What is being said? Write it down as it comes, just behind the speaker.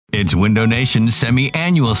It's Window Nation's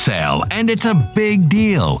semi-annual sale, and it's a big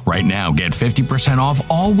deal. Right now, get 50% off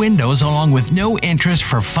all windows along with no interest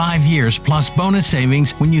for 5 years plus bonus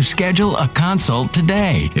savings when you schedule a consult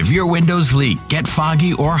today. If your windows leak, get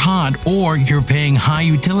foggy or hot, or you're paying high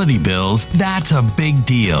utility bills, that's a big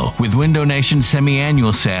deal. With Window Nation's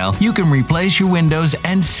semi-annual sale, you can replace your windows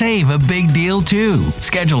and save a big deal too.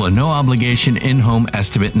 Schedule a no-obligation in-home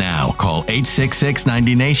estimate now. Call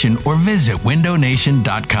 866-90NATION or visit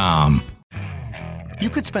windownation.com. You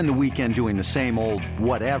could spend the weekend doing the same old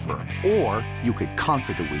whatever, or you could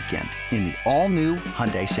conquer the weekend in the all-new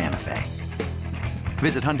Hyundai Santa Fe.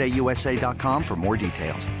 Visit HyundaiUSA.com for more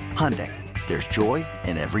details. Hyundai, there's joy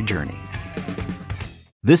in every journey.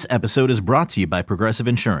 This episode is brought to you by Progressive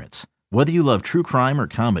Insurance. Whether you love true crime or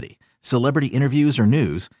comedy, celebrity interviews or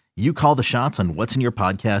news, you call the shots on what's in your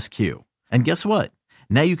podcast queue. And guess what?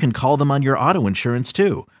 Now you can call them on your auto insurance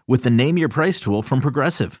too with the Name Your Price tool from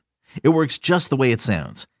Progressive. It works just the way it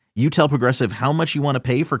sounds. You tell Progressive how much you want to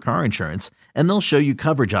pay for car insurance, and they'll show you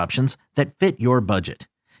coverage options that fit your budget.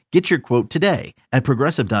 Get your quote today at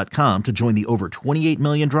Progressive.com to join the over 28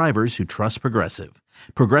 million drivers who trust Progressive.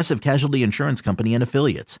 Progressive Casualty Insurance Company and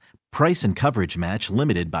Affiliates. Price and coverage match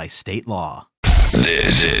limited by state law.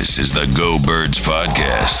 This is the Go Birds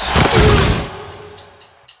Podcast.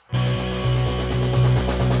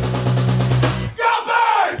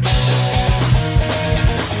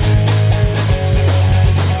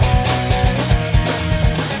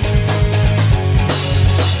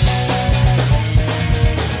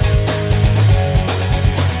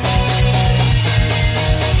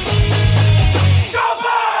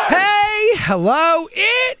 Hello,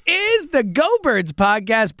 it is the Go Birds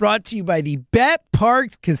Podcast brought to you by the Bet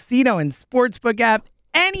Parks Casino and Sportsbook app.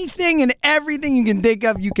 Anything and everything you can think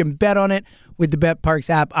of, you can bet on it with the Bet Parks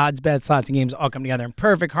app. Odds, bets, slots, and games all come together in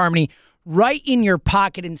perfect harmony right in your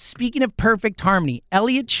pocket. And speaking of perfect harmony,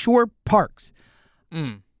 Elliott Shore Parks.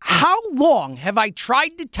 How long have I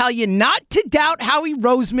tried to tell you not to doubt Howie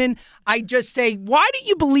Roseman? I just say, why don't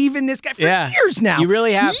you believe in this guy? For years now. You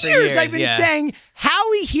really have for years. I've been saying,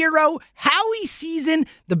 Howie hero, Howie season,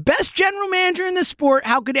 the best general manager in the sport.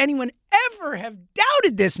 How could anyone ever have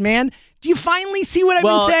doubted this man? Do you finally see what I've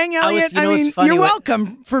been saying, Elliot? You're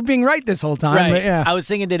welcome for being right this whole time. Right. But yeah. I was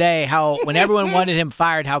thinking today how when everyone wanted him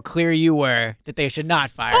fired, how clear you were that they should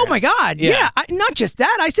not fire him. Oh, my God. Yeah. Not just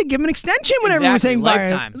that. I said give him an extension when everyone was saying fire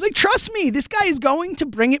him. I was like, trust me, this guy is going to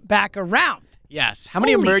bring it back around. Yes. How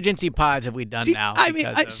many emergency pods have we done now? I mean,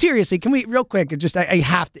 seriously, can we, real quick, I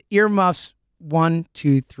have to, earmuffs, 1,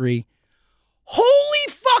 2, 3. Holy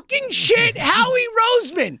fucking shit, Howie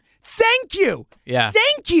Roseman. Thank you. Yeah.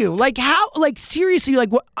 Thank you. Like, how, like, seriously, like,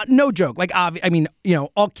 what, no joke. Like, I mean, you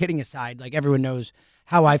know, all kidding aside, like, everyone knows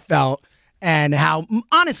how I felt and how,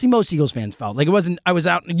 honestly, most Eagles fans felt. Like, it wasn't,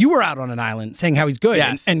 you were out on an island saying how he's good.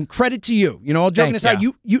 Yes. And credit to you. You know, all joking aside,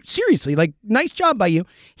 you seriously, like, nice job by you.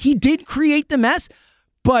 He did create the mess.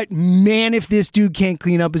 But man, if this dude can't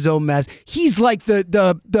clean up his own mess, he's like the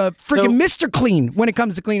freaking Mr. Clean when it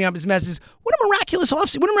comes to cleaning up his messes. What a miraculous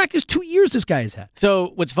offseason! What a miraculous 2 years this guy has had.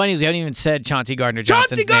 So what's funny is we haven't even said Chauncey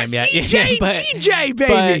Gardner-Johnson's name yet. GJ,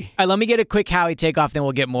 baby. But, let me get a quick Howie takeoff, then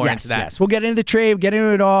we'll get more into that. Yes, we'll get into the trade, get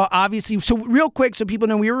into it all. Obviously, so real quick, so people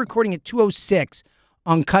know we were recording at 2:06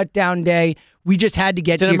 on cut down day. We just had to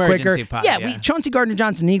get to you quicker. Pod, Chauncey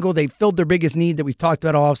Gardner-Johnson Eagle, they filled their biggest need that we've talked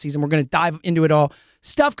about all season. We're going to dive into it all.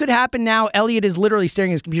 Stuff could happen now. Elliot is literally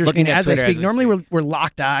staring at his computer screen as I speak. Normally we're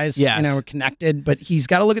locked eyes. Yes. You know, we're connected, but he's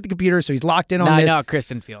got to look at the computer, so he's locked in on this. I know how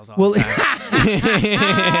Kristen feels all the time.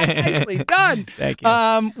 Nicely done. Thank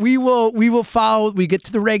you. We will follow. We get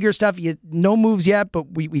to the regular stuff. No moves yet,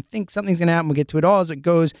 but we think something's going to happen. We'll get to it all as it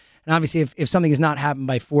goes. And obviously, if something has not happened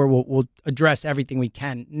by 4, we'll address everything we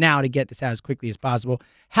can now to get this out as quickly as possible.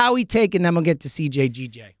 Howie take, and then we'll get to CJ,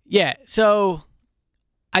 GJ. Yeah, so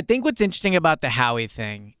I think what's interesting about the Howie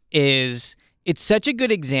thing is it's such a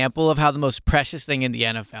good example of how the most precious thing in the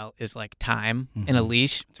NFL is like time and a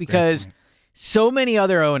leash, because so many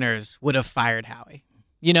other owners would have fired Howie,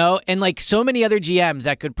 you know, and like so many other GMs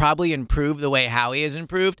that could probably improve the way Howie has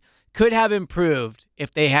improved could have improved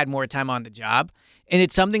if they had more time on the job. And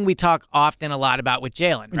it's something we talk often a lot about with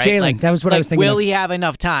Jalen, right? Jalen, that was what I was thinking. Will he have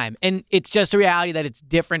enough time? And it's just a reality that it's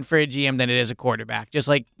different for a GM than it is a quarterback. Just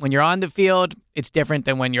like when you're on the field, it's different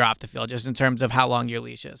than when you're off the field, just in terms of how long your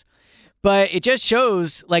leash is. But it just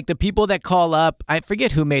shows, like, the people that call up, I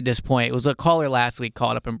forget who made this point. It was a caller last week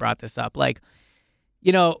called up and brought this up. Like,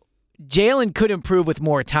 you know, Jalen could improve with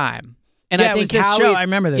more time. And I think I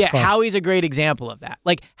remember this call. Howie's a great example of that.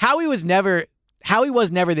 Like, Howie was never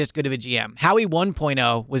this good of a GM. Howie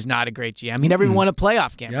 1.0 was not a great GM. He never even won a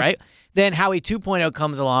playoff game, right? Then Howie 2.0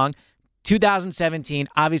 comes along. 2017,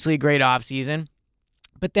 obviously a great offseason,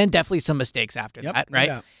 but then definitely some mistakes after that, right?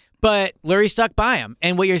 Yeah. But Lurie stuck by him.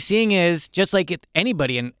 And what you're seeing is just like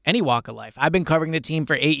anybody in any walk of life. I've been covering the team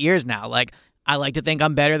for 8 years now. Like, I like to think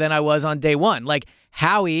I'm better than I was on day one. Like,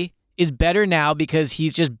 Howie is better now because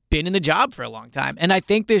he's just been in the job for a long time. And I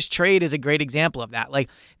think this trade is a great example of that. Like,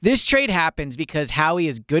 this trade happens because Howie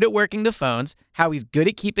is good at working the phones, Howie's good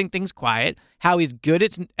at keeping things quiet, Howie's good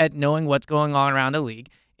at knowing what's going on around the league,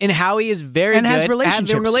 and Howie is very good at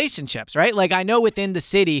having relationships, right? Like, I know within the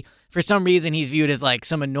city, for some reason, he's viewed as like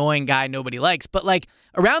some annoying guy nobody likes. But like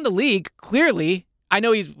around the league, clearly, I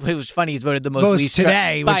know it was funny he's voted the most least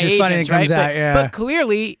today, by which is agents, funny. It comes right? out, yeah. But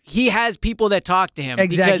clearly, he has people that talk to him.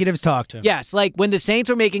 Executives talk to him. Yes, like when the Saints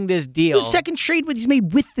were making this deal. The second trade he's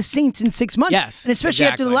made with the Saints in 6 months. Yes, and especially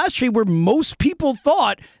after the last trade where most people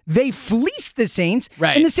thought they fleeced the Saints.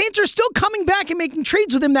 Right. And the Saints are still coming back and making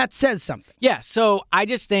trades with him. That says something. Yeah, so I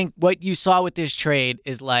just think what you saw with this trade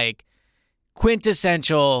is like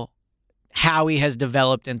quintessential Howie has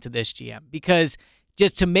developed into this GM, because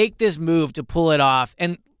just to make this move, to pull it off,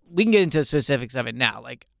 and we can get into the specifics of it now.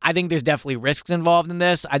 Like, I think there's definitely risks involved in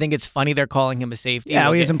this. I think it's funny they're calling him a safety.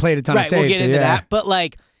 Yeah, he hasn't played a ton of safety. We'll get into that. But,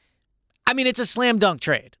 like, I mean, it's a slam dunk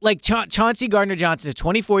trade. Like, Chauncey Gardner-Johnson is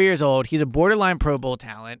 24 years old. He's a borderline Pro Bowl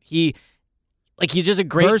talent. He's just a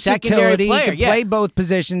great secondary player. He can play both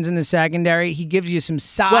positions in the secondary. He gives you some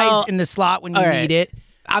size in the slot when you need it.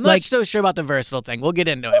 I'm not so sure about the versatile thing. We'll get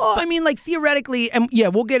into it. Well, I mean, like, theoretically,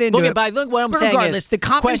 we'll get into it. But look, what I'm saying is, the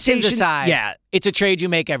compensation questions aside, it's a trade you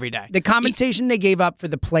make every day. The compensation they gave up for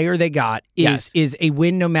the player they got is a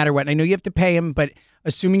win no matter what. And I know you have to pay him, but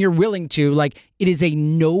assuming you're willing to, like, it is a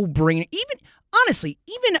no-brainer. Honestly,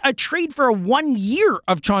 even a trade for 1 year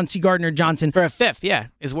of Chauncey Gardner-Johnson. For a fifth,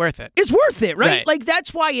 is worth it. It's worth it, right? Like,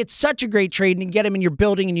 that's why it's such a great trade, and you get him in your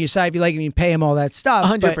building, and you decide if you like him, you pay him all that stuff.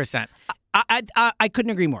 100%. I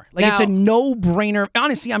couldn't agree more. Like, it's a no-brainer.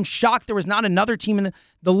 Honestly, I'm shocked there was not another team in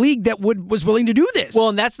the league that was willing to do this. Well,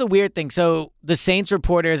 and that's the weird thing. So the Saints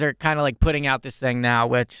reporters are kind of like putting out this thing now,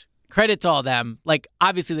 which credit to all them. Like,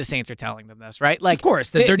 obviously the Saints are telling them this, right? Like, of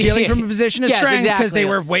course, that they're dealing from a position of strength because they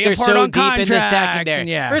were way apart on deep contracts. In the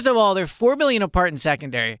secondary. And First of all, they're $4 million apart in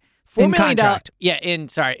secondary. $4 million.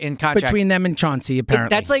 In contract. Between them and Chauncey,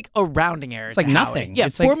 apparently. That's like a rounding error. It's like nothing. Yeah,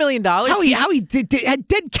 it's $4 million. How he had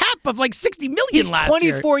dead cap of like $60 million last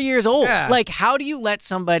year. He's 24 years old. Yeah. Like, how do you let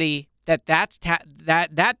somebody that's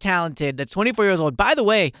talented, that's 24 years old? By the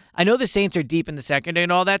way, I know the Saints are deep in the secondary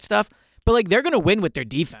and all that stuff, but like, they're going to win with their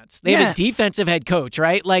defense. They have a defensive head coach,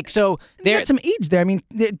 right? Like, so they got some age there. I mean,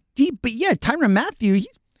 they're deep, but Tyrann Mathieu, he's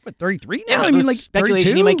 33 now. Yeah, I mean, like,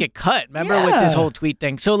 speculation 32? he might get cut. Remember with this whole tweet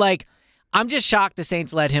thing. So like, I'm just shocked the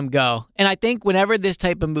Saints let him go. And I think whenever this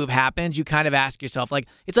type of move happens, you kind of ask yourself, like,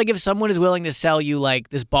 it's like if someone is willing to sell you like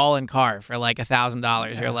this ball and car for like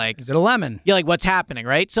 $1,000, you're like, is it a lemon? You're like, what's happening,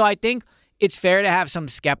 right? So I think it's fair to have some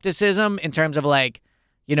skepticism in terms of like,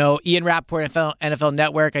 you know, Ian Rappaport, NFL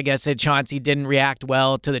Network, I guess, said Chauncey didn't react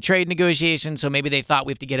well to the trade negotiations, so maybe they thought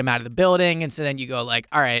we have to get him out of the building, and so then you go like,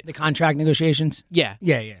 all right. The contract negotiations? Yeah.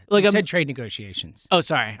 Like, I said trade negotiations. Oh,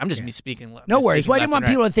 sorry. I'm just speaking. No worries. Well, I didn't want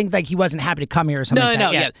people to think like he wasn't happy to come here or something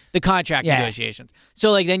No, the contract negotiations.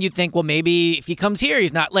 So like then you think, well, maybe if he comes here,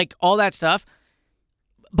 he's not, like, all that stuff.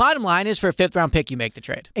 Bottom line is, for a fifth-round pick, you make the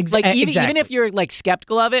trade. Like, even if you're, like,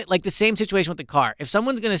 skeptical of it, like the same situation with the car. If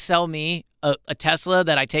someone's going to sell me a Tesla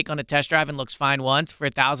that I take on a test drive and looks fine once for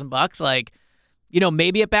 $1,000, like, you know,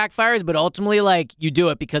 maybe it backfires, but ultimately, like, you do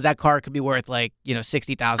it because that car could be worth, like, you know,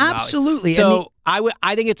 $60,000. Absolutely. So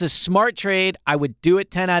I think it's a smart trade. I would do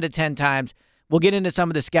it 10 out of 10 times. We'll get into some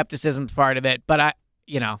of the skepticism part of it, but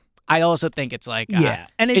I also think it's like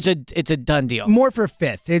and it's a done deal. More for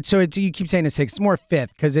fifth. You keep saying a sixth. It's more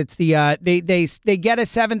fifth because it's the they get a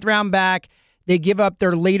seventh round back. They give up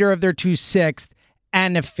their later of their 2 sixth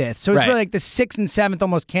and a fifth. So it's really like the sixth and seventh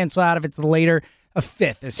almost cancel out if it's the later a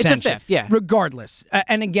fifth. Essentially. It's a fifth, yeah. Regardless,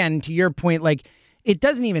 and again to your point, like, it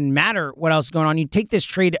doesn't even matter what else is going on. You take this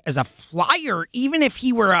trade as a flyer, even if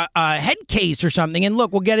he were a head case or something. And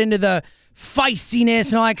look, we'll get into the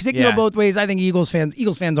feistiness and all that because it can go both ways. I think Eagles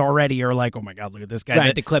fans already are like, oh my God, look at this guy.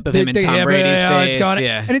 Right, the clip of him and Tom Brady's face.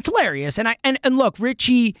 And it's hilarious. And look,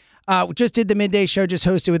 Richie just did the midday show, just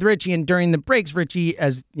hosted with Richie, and during the breaks, Richie,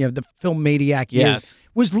 as you know, the film maniac he is,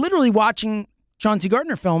 was literally watching Chauncey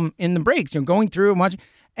Gardner film in the breaks, going through and watching.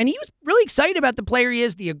 And he was really excited about the player he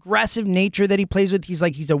is, the aggressive nature that he plays with.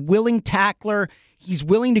 He's a willing tackler. He's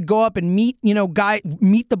willing to go up and meet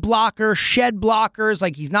the blocker, shed blockers.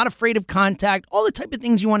 Like, he's not afraid of contact, all the type of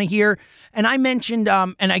things you want to hear. And I mentioned,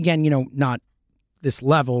 and again, not this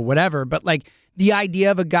level, whatever, but like the idea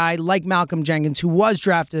of a guy like Malcolm Jenkins, who was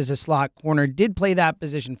drafted as a slot corner, did play that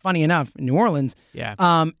position, funny enough, in New Orleans,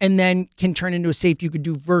 and then can turn into a safety who could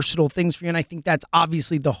do versatile things for you. And I think that's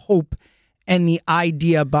obviously the hope and the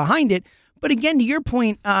idea behind it. But again, to your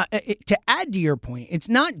point, to add to your point, it's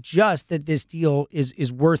not just that this deal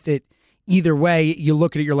is worth it either way. You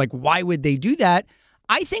look at it, you're like, why would they do that?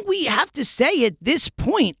 I think we have to say at this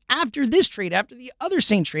point, after this trade, after the other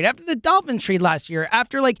Saints trade, after the Dolphins trade last year,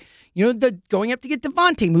 after the going up to get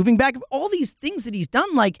Devontae, moving back, all these things that he's done,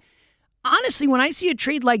 honestly, when I see a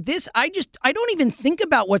trade like this, I don't even think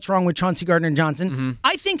about what's wrong with Chauncey Gardner-Johnson. Mm-hmm.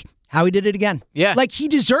 I think how he did it again. Yeah. He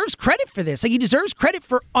deserves credit for this. He deserves credit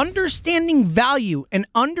for understanding value and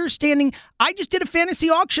understanding. I just did a fantasy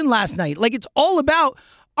auction last night. It's all about,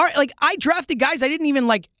 all right, I drafted guys I didn't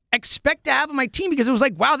even expect to have on my team because it was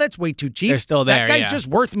wow, that's way too cheap. They're still there. That guy's just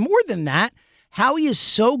worth more than that. Howie is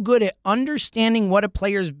so good at understanding what a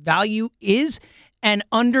player's value is and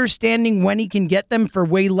understanding when he can get them for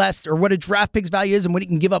way less, or what a draft pick's value is and what he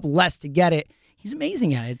can give up less to get it. He's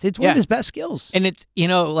amazing at it. It's one of his best skills. And it's,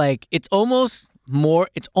 it's almost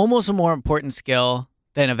a more important skill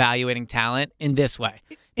than evaluating talent in this way.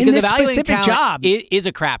 In this specific job. Is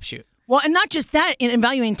a crapshoot. Well, and not just that, in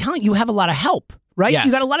evaluating talent, you have a lot of help. Right? Yes.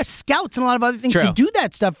 You got a lot of scouts and a lot of other things to do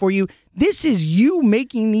that stuff for you. This is you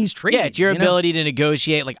making these trades. Yeah, it's your ability to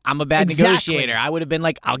negotiate. I'm a bad negotiator. I would have been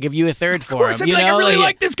I'll give you a third for him. I really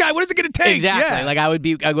like this guy. What is it going to take? Exactly.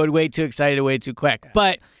 Yeah. I go way too excited, way too quick.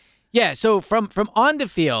 But yeah, so from on the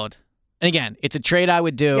field, and again, it's a trade I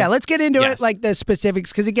would do. Yeah, let's get into it, the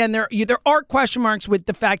specifics, because again, there are question marks with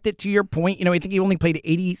the fact that, to your point, I think he only played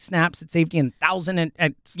 80 snaps at safety and 1,000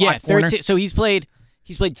 at slot corner. 13. So he's played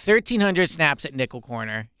 1,300 snaps at nickel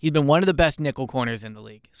corner. He's been one of the best nickel corners in the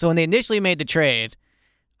league. So when they initially made the trade,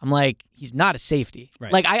 I'm like, he's not a safety.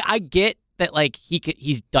 Right. I get that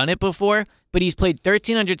he's done it before, but he's played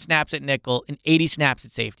 1,300 snaps at nickel and 80 snaps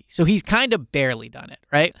at safety. So he's kind of barely done it,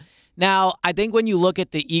 right? Now, I think when you look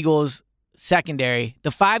at the Eagles secondary,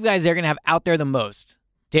 the 5 guys they're going to have out there the most,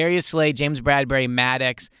 Darius Slay, James Bradbury,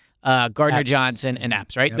 Maddox, Gardner-Johnson, and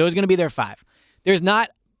Epps, right? Yep. Those are going to be their 5. There's not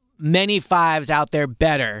many 5s out there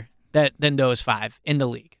better than those 5 in the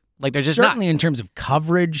league. There's just certainly not. In terms of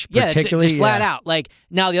coverage, particularly. Just flat out.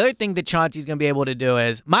 Now the other thing that Chauncey's going to be able to do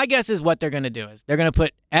is, my guess is what they're going to do is they're going to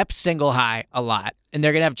put Epps single high a lot, and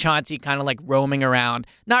they're going to have Chauncey kind of roaming around,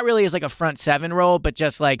 not really as a front 7 role, but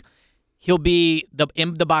just he'll be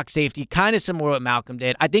in the box safety, kind of similar to what Malcolm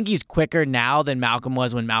did. I think he's quicker now than Malcolm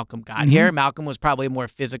was when Malcolm got here. Malcolm was probably a more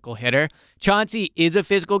physical hitter. Chauncey is a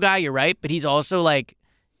physical guy, you're right, but he's also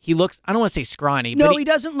he looks, I don't want to say scrawny. No, but he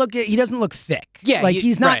doesn't look thick. Yeah.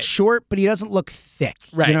 He's not short, but he doesn't look thick.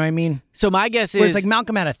 Right. You know what I mean? So my guess is. Whereas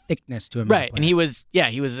Malcolm had a thickness to him. Right. And he was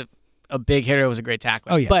a big hitter, was a great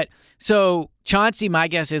tackler. Oh, yeah. But so Chauncey, my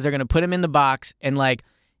guess is they're going to put him in the box, and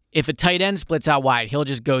if a tight end splits out wide, he'll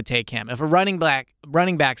just go take him. If a running back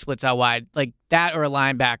splits out wide, that, or a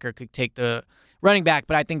linebacker could take the running back,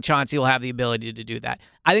 but I think Chauncey will have the ability to do that.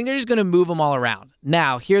 I think they're just going to move them all around.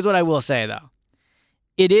 Now, here's what I will say, though.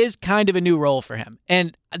 It is kind of a new role for him.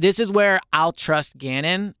 And this is where I'll trust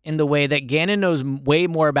Gannon in the way that Gannon knows way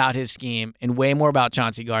more about his scheme and way more about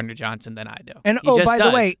Chauncey Gardner-Johnson than I do. And by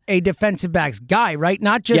the way, a defensive backs guy, right?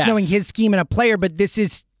 Not just knowing his scheme and a player, but this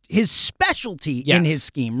is his specialty in his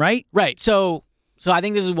scheme, right? Right. So I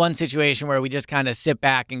think this is one situation where we just kind of sit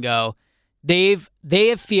back and go, they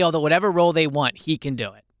feel that whatever role they want, he can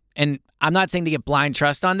do it. And I'm not saying to get blind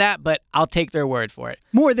trust on that, but I'll take their word for it.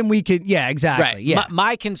 More than we could, yeah, exactly. Right. Yeah.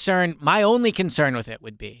 My only concern with it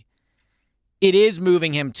would be, it is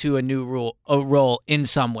moving him to a new role in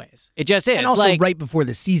some ways. It just is. And also right before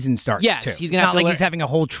the season starts, yes, too. He's gonna have to he's having a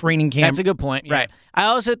whole training camp. That's a good point. Yeah. Right. I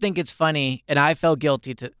also think it's funny, and I felt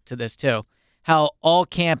guilty to this too, how all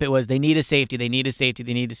camp it was, they need a safety, they need a safety,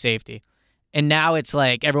 they need a safety. And now it's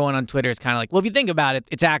everyone on Twitter is kind of well, if you think about it,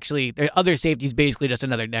 it's actually, the other safety's basically just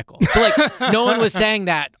another nickel. So no one was saying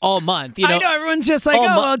that all month. I know, everyone's just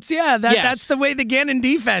that's the way the Gannon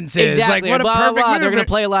defense is. Exactly. What blah, a perfect blah, blah. move. They're going to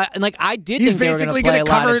play a lot. And I did He's think they were going to play a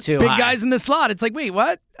lot of too big high. guys in the slot. It's wait,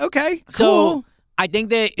 what? Okay, cool. So I think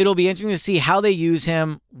that it'll be interesting to see how they use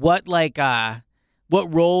him, what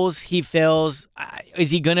roles he fills.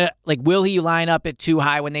 Is he going to, will he line up at too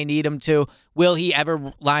high when they need him to? Will he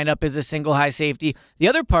ever line up as a single high safety? The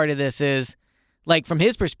other part of this is, from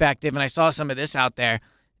his perspective, and I saw some of this out there,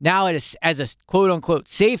 now as a quote-unquote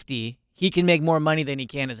safety, he can make more money than he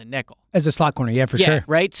can as a nickel. As a slot corner, for sure.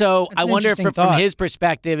 Right? So That's I wonder from his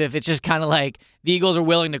perspective if it's just kind of the Eagles are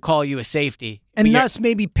willing to call you a safety. And thus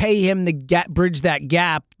maybe pay him the bridge that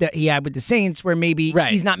gap that he had with the Saints, where maybe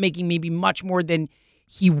he's not making maybe much more than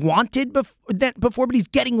he wanted before, but he's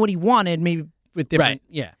getting what he wanted, maybe with different. Right.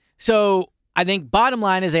 Yeah. So I think bottom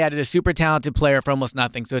line is they added a super talented player for almost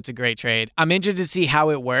nothing, so it's a great trade. I'm interested to see how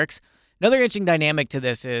it works. Another interesting dynamic to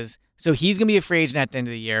this is, so he's going to be a free agent at the end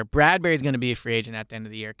of the year. Bradbury's going to be a free agent at the end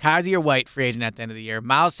of the year. Kaiser White, free agent at the end of the year.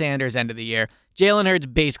 Miles Sanders, end of the year. Jalen Hurts,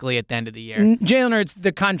 basically at the end of the year. Jalen Hurts,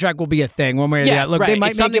 the contract will be a thing one way or the other. Look, right. they might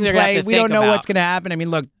It's make something him they're gonna have play. to We don't think know about. what's going to happen. I mean,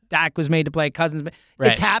 look, Dak was made to play Cousins.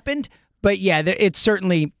 Right. It's happened, but yeah, it's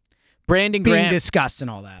certainly Brandon being Graham discussed and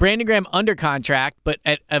all that. Brandon Graham under contract, but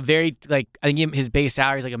at a very, I think his base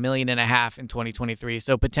salary is like $1.5 million in 2023,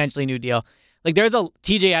 so potentially new deal. Like there's a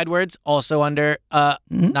TJ Edwards also under,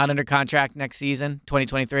 not under contract next season,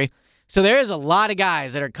 2023. So there is a lot of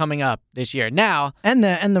guys that are coming up this year. Now, and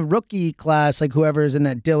the rookie class, like whoever's in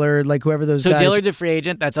that Dillard, like whoever those so guys. Dillard's a free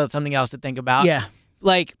agent. That's something else to think about. Yeah.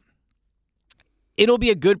 Like, it'll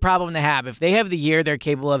be a good problem to have. If they have the year they're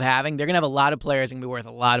capable of having, they're going to have a lot of players and going to be worth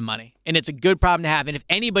a lot of money. And it's a good problem to have. And if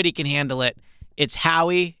anybody can handle it, it's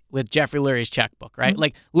Howie with Jeffrey Lurie's checkbook, right?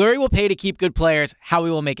 Like, Lurie will pay to keep good players. Howie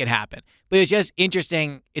will make it happen. But it's just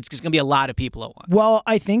interesting. It's just going to be a lot of people at once. Well,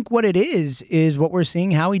 I think what it is what we're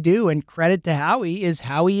seeing Howie do, and credit to Howie is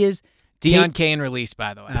Deion Kane released,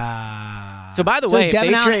 by the way. So, by the way, if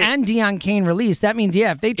Devin they Allen trade, and Deion Kane released. That means,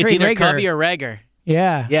 if they it's trade either Rager, Covey or Rager.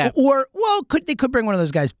 yeah. Or they could bring one of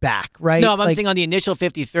those guys back, right? No, but I'm saying on the initial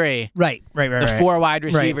 53, right. the four wide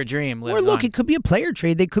receiver dream lives Or look, on. it could be a player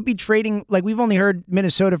trade. They could be trading, like we've only heard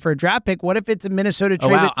Minnesota for a draft pick. What if it's a Minnesota Oh,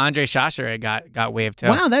 trade? wow. Andre Shasher got waived, too.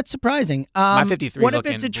 Wow, that's surprising. My 53 is what if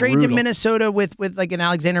looking it's a trade to brutal. Minnesota with like an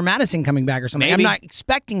Alexander Madison coming back or something? Maybe. I'm not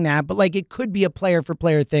expecting that, but like it could be a player for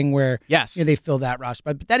player thing where Yes. they fill that roster.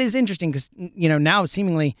 But that is interesting because now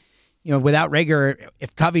seemingly, without Rager,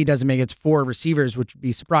 if Covey doesn't make it, it's 4 receivers, which would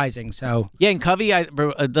be surprising. So Yeah, and Covey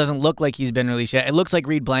it doesn't look like he's been released yet. It looks like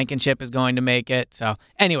Reed Blankenship is going to make it. So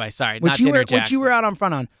anyway, sorry, not to interject. which you were out on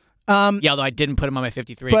front on. Yeah, although I didn't put him on my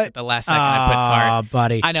 53 But- at the last second. I put Tart.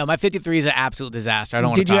 buddy. I know my 53 is an absolute disaster. I don't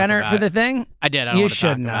want to Did talk you enter it about for the thing? I did. I don't You want to talk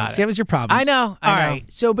shouldn't about have. it. See, that was your problem. I know. All right.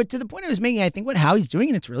 So, but to the point I was making, I think what Howie's doing,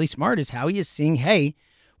 and it's really smart, is Howie is seeing, hey,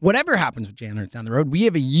 whatever happens with Jalen Hurts down the road, we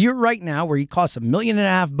have a year right now where he costs $1.5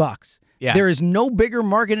 million bucks. Yeah. There is no bigger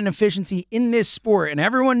market inefficiency in this sport, and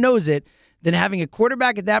everyone knows it, than having a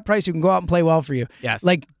quarterback at that price who can go out and play well for you. Yes.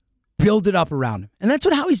 Like, build it up around him. And that's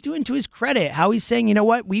what Howie's doing to his credit. Howie's saying, you know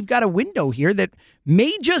what? We've got a window here that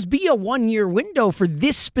may just be a 1-year window for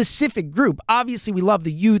this specific group. Obviously, we love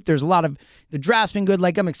the youth. There's a lot of the draft's been good.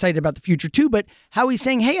 Like, I'm excited about the future too. But Howie's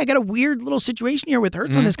saying, hey, I got a weird little situation here with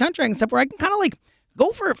Hurts on this contract and stuff where I can kind of like go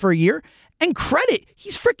for it for a year. And credit,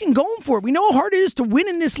 he's freaking going for it. We know how hard it is to win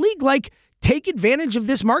in this league. Like, take advantage of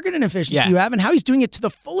this market inefficiency you have, and how he's doing it to the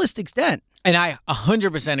fullest extent. And I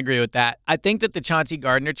 100% agree with that. I think that the Chauncey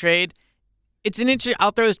Gardner trade, it's an interesting. I'll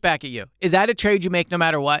throw this back at you. Is that a trade you make no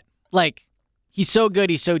matter what? Like, he's so good,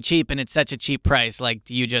 he's so cheap, and it's such a cheap price. Like,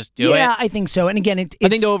 do you just do it? Yeah, I think so. And again, I I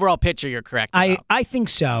think the overall picture you're correct about. I think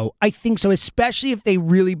so. I think so, especially if they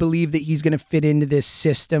really believe that he's going to fit into this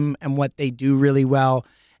system and what they do really well.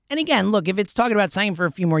 And again, look, if it's talking about signing for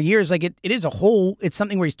a few more years, like it is a whole, it's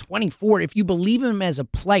something where he's 24. If you believe him as a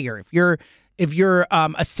player, if your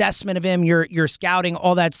assessment of him, your scouting,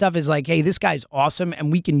 all that stuff is like, hey, this guy's awesome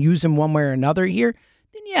and we can use him one way or another here,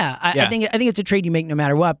 then I think it's a trade you make no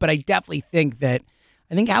matter what. But I definitely think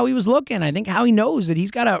how he was looking, I think how he knows that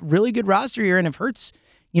he's got a really good roster here, and if Hurts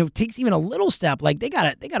takes even a little step, like they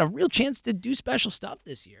got a real chance to do special stuff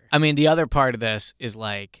this year. I mean, the other part of this is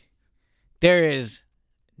like, there is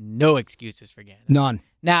no excuses for Gannon. None.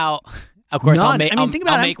 Now, of course, I'll None. make, I mean, think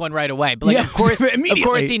about I'll it. make one right away. But like, Yeah, of course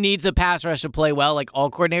immediately. he needs the pass rush to play well, like all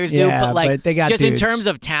coordinators do. Yeah, But like, but they got just dudes. in terms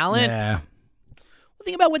of talent, Yeah. Well,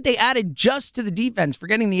 think about what they added just to the defense,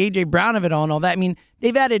 forgetting the A.J. Brown of it all and all that. I mean,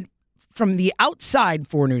 they've added from the outside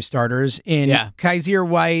 4 new starters in Kaiser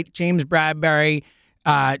White, James Bradbury,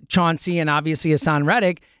 Chauncey, and obviously Hassan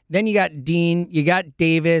Reddick. Then you got Dean, you got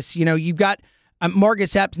Davis, you've got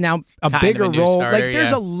Marcus Epps now a Kind of bigger a new role. starter, Like there's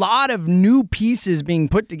yeah. a lot of new pieces being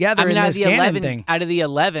put together I mean, in out this of the Gannon thing. out of the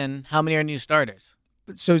 11, how many are new starters?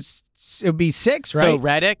 So it would be 6, right? So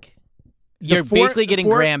Reddick, you're basically getting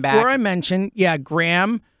Graham back. 4 I mentioned, yeah,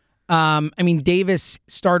 Graham. Davis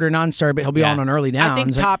starter, non-starter, but he'll be on early downs. I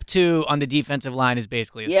think top 2 on the defensive line is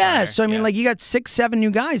basically a starter. So I mean, like you got 6, 7 new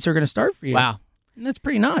guys who are going to start for you. Wow. And that's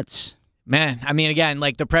pretty nuts. Man, I mean, again,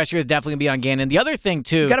 like the pressure is definitely going to be on Gannon. The other thing,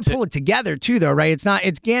 too. You got to pull it together, too, though, right?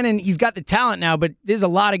 It's Gannon. He's got the talent now, but there's a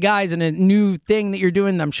lot of guys in a new thing that you're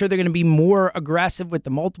doing. I'm sure they're going to be more aggressive with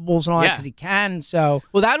the multiples and all that because he can. So,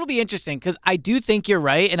 well, that'll be interesting because I do think you're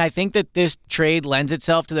right, and I think that this trade lends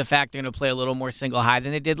itself to the fact they're going to play a little more single high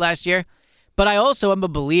than they did last year. But I also am a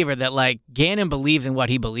believer that, like, Gannon believes in what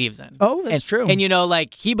he believes in. Oh, that's true. And,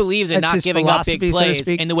 like, he believes in That's not his giving up big philosophy, so to plays.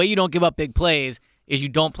 speak. And the way you don't give up big plays is you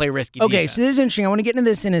don't play risky Okay, defense. so this is interesting. I want to get into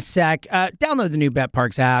this in a sec. Download the new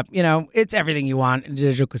BetParks app. It's everything you want in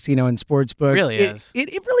digital casino and sportsbook. It really is. It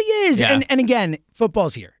really is. Yeah. And again,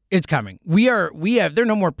 football's here. It's coming. There are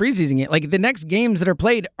no more preseason yet. Like, the next games that are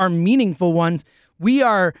played are meaningful ones. We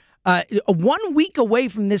are 1 week away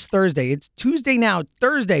from this Thursday. It's Tuesday now,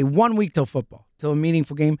 Thursday, 1 week till football, till a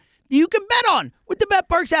meaningful game that you can bet on with the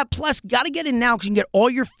BetParks app. Plus, got to get in now because you can get all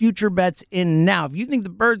your future bets in now. If you think the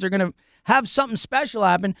Birds are going to have something special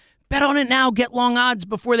happen, bet on it now. Get long odds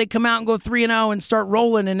before they come out and go 3-0 and start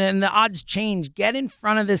rolling, and then the odds change. Get in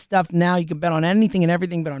front of this stuff now. You can bet on anything and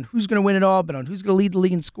everything. Bet on who's going to win it all. Bet on who's going to lead the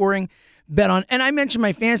league in scoring. Bet on, and I mentioned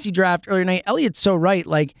my fantasy draft earlier tonight. Elliot's so right.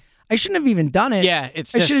 Like, I shouldn't have even done it. Yeah, I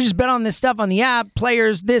should have just bet on this stuff on the app,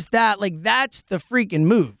 players, this, that. Like, that's the freaking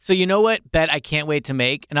move. So you know what bet I can't wait to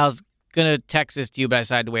make? And I was going to text this to you, but I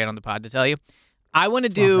decided to wait on the pod to tell you. I want to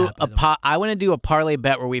do a parlay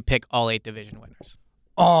bet where we pick all 8 division winners.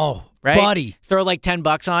 Oh, Right? buddy. Throw like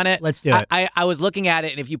 $10 on it. Let's do it. I was looking at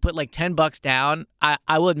it, and if you put like $10 down,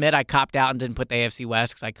 I will admit I copped out and didn't put the AFC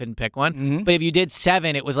West because I couldn't pick one. Mhm. But if you did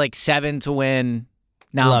 7, it was like 7 to win.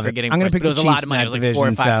 Now Love I'm it. forgetting. I'm gonna first, pick but it was the a lot Chiefs of money. in It was that like $4,000 or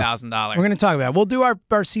division, $5,000. We're going to talk about it. We'll do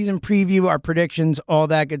our season preview, our predictions, all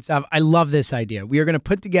that good stuff. I love this idea. We are going to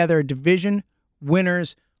put together a division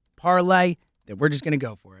winners parlay that we're just going to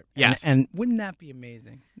go for it. Yes. And wouldn't that be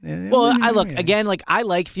amazing? Well, I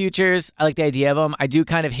like futures. I like the idea of them. I do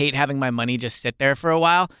kind of hate having my money just sit there for a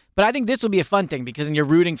while. But I think this will be a fun thing because then you're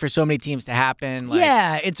rooting for so many teams to happen. Like,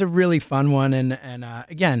 yeah, it's a really fun one. And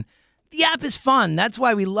again, the app is fun. That's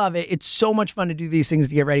why we love it. It's so much fun to do these things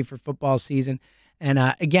to get ready for football season. And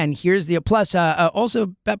again, here's the plus.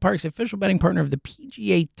 Also, BetParks, official betting partner of the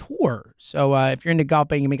PGA Tour. So if you're into golf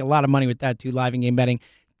betting, you make a lot of money with that too, live in-game betting.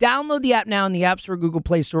 Download the app now in the App Store, Google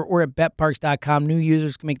Play Store, or at betparks.com. New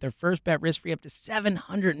users can make their first bet risk-free up to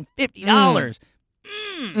 $750.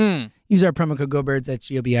 Use our promo code GOBIRDS, that's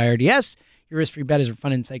GOBIRDS. Your risk-free bet is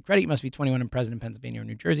refunded in site credit. You must be 21 and present in Pennsylvania or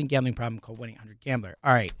New Jersey. Gambling problem, call 1-800-GAMBLER.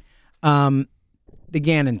 All right. The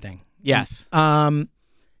Gannon thing. Yes.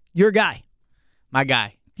 Your guy. My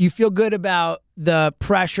guy. Do you feel good about the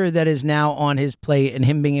pressure that is now on his plate and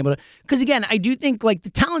him being able to? Because again, I do think like the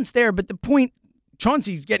talent's there, but the point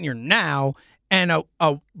Chauncey's getting here now and a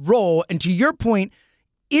role. And to your point,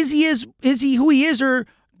 is he who he is, or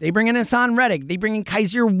they bring in Hassan Reddick, they bring in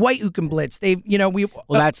Kaiser White who can blitz. That's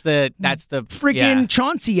the freaking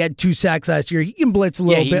Chauncey had 2 sacks last year. He can blitz a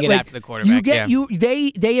little he bit. can get after the quarterback.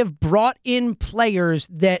 They have brought in players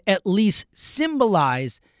that at least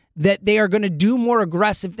symbolize that they are going to do more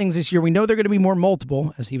aggressive things this year. We know they're going to be more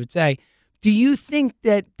multiple, as he would say. Do you think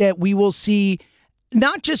that we will see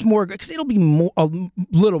not just more, because it'll be a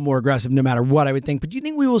little more aggressive no matter what, I would think, but do you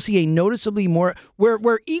think we will see a noticeably more,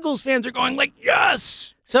 where Eagles fans are going like,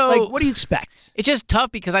 yes? So like, what do you expect? It's just tough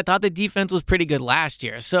because I thought the defense was pretty good last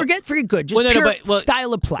year. So forget good, just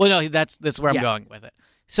style of play. Well, no, that's where I'm going with it.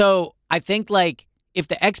 So I think like if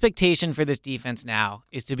the expectation for this defense now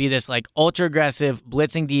is to be this like ultra aggressive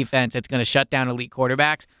blitzing defense that's going to shut down elite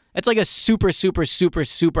quarterbacks, that's like a super, super, super,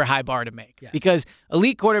 super high bar to make. Yes. Because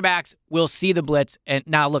elite quarterbacks will see the blitz, and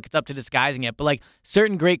now look, it's up to disguising it, but like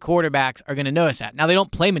certain great quarterbacks are going to notice that. Now they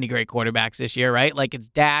don't play many great quarterbacks this year, right? Like it's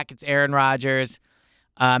Dak, it's Aaron Rodgers.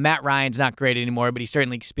 Matt Ryan's not great anymore, but he's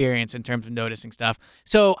certainly experienced in terms of noticing stuff.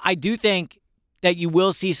 So I do think that you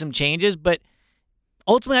will see some changes, but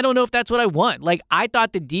ultimately, I don't know if that's what I want. Like, I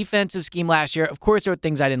thought the defensive scheme last year, of course, there were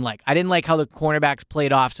things I didn't like. I didn't like how the cornerbacks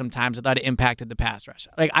played off sometimes. I thought it impacted the pass rush.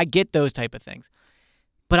 Like, I get those type of things.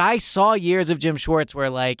 But I saw years of Jim Schwartz where,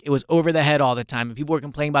 like, it was over the head all the time, and people were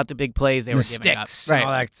complaining about the big plays they were giving up. Right.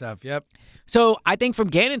 All that stuff, yep. So I think from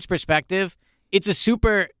Gannon's perspective, it's a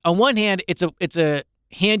super, on one hand, it's a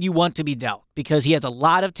hand you want to be dealt because he has a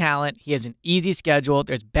lot of talent. He has an easy schedule.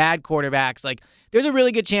 There's bad quarterbacks. Like, there's a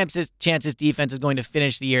really good chance his defense is going to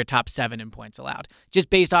finish the year top 7 in points allowed, just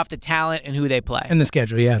based off the talent and who they play. In the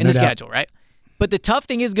schedule, yeah. In the schedule, right? But the tough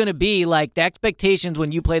thing is going to be, like, the expectations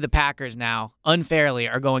when you play the Packers now, unfairly,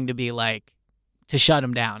 are going to be, like, to shut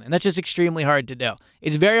them down. And that's just extremely hard to do.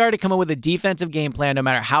 It's very hard to come up with a defensive game plan, no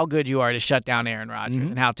matter how good you are, to shut down Aaron Rodgers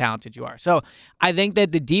and how talented you are. So I think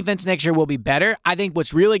that the defense next year will be better. I think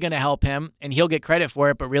what's really going to help him, and he'll get credit for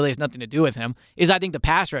it, but really has nothing to do with him, is I think the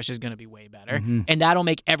pass rush is going to be way better. And that'll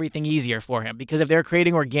make everything easier for him. Because if they're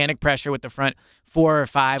creating organic pressure with the front 4 or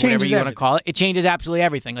 5, whatever you want to call it, it changes absolutely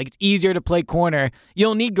everything. Like, it's easier to play corner. You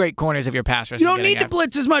don't need great corners if your pass rush is You don't need to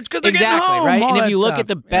blitz as much because they're getting home. Right? And if you look stuff.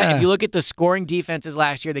 at if you look at the scoring defenses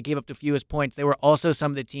last year that gave up the fewest points, they were also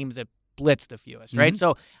some of the teams that blitz the fewest, right?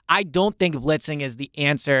 So I don't think blitzing is the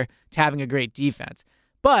answer to having a great defense.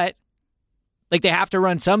 But like they have to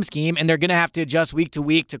run some scheme, and they're going to have to adjust week to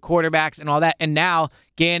week to quarterbacks and all that. And now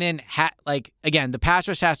Gannon, again, the pass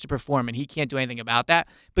rush has to perform, and he can't do anything about that.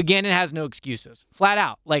 But Gannon has no excuses. Flat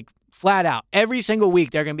out. Every single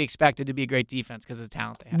week, they're going to be expected to be a great defense because of the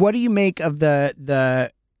talent they have. What do you make of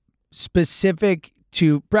the specific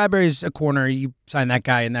to Bradbury's a corner? You sign that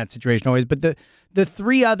guy in that situation always. But the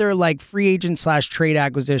three other like free agent / trade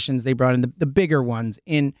acquisitions they brought in, the bigger ones,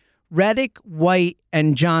 in Reddick, White,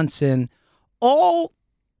 and Johnson, all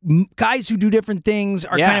guys who do different things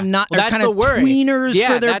are kind of not are kind of tweeners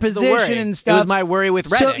for their position and stuff. It was my worry with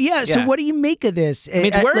Reddick. So what do you make of this? I mean,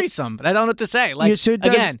 it's worrisome, but I don't know what to say. Like,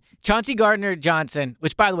 again, Chauncey Gardner-Johnson,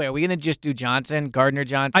 which, by the way, are we going to just do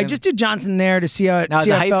Gardner-Johnson? I just did Johnson there to see how it Now, it's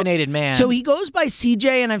a hyphenated man. So he goes by CJ,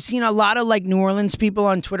 and I've seen a lot of like New Orleans people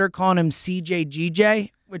on Twitter calling him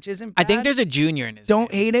CJGJ, which isn't bad. I think there's a junior in his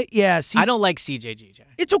Don't name. hate it. Yeah. I don't like CJGJ.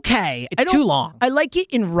 It's okay. It's too long. I like it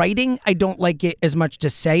in writing. I don't like it as much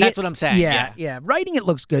to say it. That's what I'm saying. Yeah. Writing it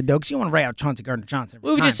looks good, though, because you don't want to write out Chauncey Gardner-Johnson.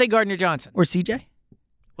 We would just say Gardner-Johnson. Or CJ?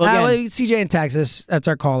 Well, CJ in Texas. That's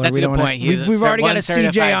our caller. That's a good point. We've already got a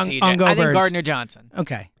CJ on Go I think Birds. Gardner-Johnson.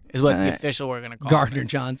 Okay. Is what the official we're going to call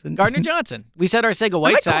Gardner-Johnson. Gardner-Johnson. We said Arcega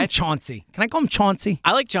I might call him Whiteside. Chauncey. Can I call him Chauncey?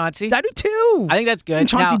 I like Chauncey. I do too. I think that's good. And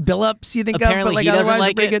Chauncey Now, Billups, you think apparently of? But he doesn't otherwise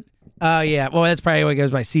like pretty it. Good. Yeah. Well, that's probably what goes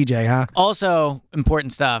by CJ, huh? Also,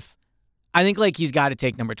 important stuff. I think like he's got to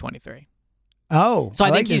take number 23. Oh. So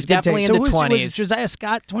I think he's definitely in the 20s. Was Josiah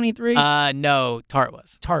Scott 23? No, Tart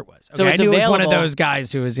was. Tart was. Okay, So it's I knew it was one of available. those guys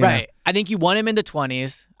who was, Right. I think you want him in the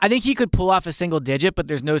 20s. I think he could pull off a single digit, but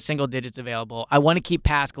there's no single digits available. I want to keep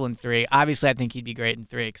Pascal in 3. Obviously, I think he'd be great in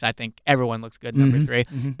 3 because I think everyone looks good in number 3.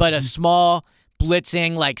 But a small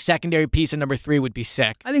blitzing, like secondary piece in number 3 would be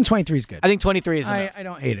sick. I think 23 is good. I think 23 is enough. I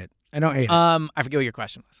don't hate it. I forget what your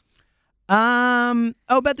question was.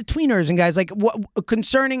 About the tweeners and guys, like what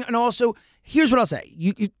concerning, and also here's what I'll say.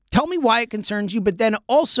 You tell me why it concerns you, but then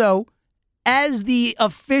also, as the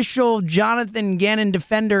official Jonathan Gannon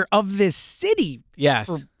defender of this city, Yes.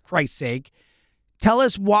 for Christ's sake, tell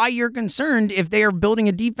us why you're concerned if they are building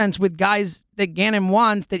a defense with guys that Gannon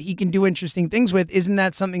wants that he can do interesting things with. Isn't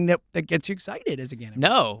that something that gets you excited as a Gannon?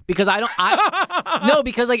 No, because I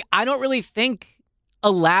don't really think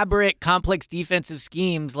elaborate, complex defensive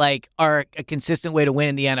schemes like are a consistent way to win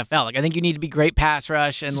in the NFL. Like I think you need to be great pass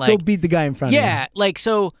rush and Just like go beat the guy in front of you. Yeah, like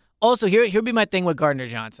so. Also, here'd be my thing with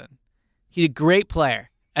Gardner-Johnson. He's a great player,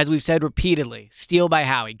 as we've said repeatedly. Steal by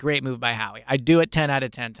Howie, great move by Howie. I do it 10 out of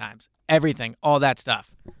 10 times. Everything, all that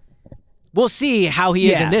stuff. We'll see how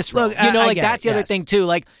he is in this role. Look, that's the other thing too.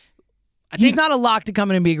 Like He's not a lock to come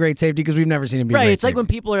in and be a great safety because we've never seen him be a right. great It's like safety. when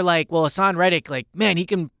people are like, "Well, Hassan Reddick, like, man, he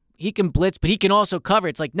can blitz, but he can also cover."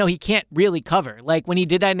 It's like, no, he can't really cover. Like when he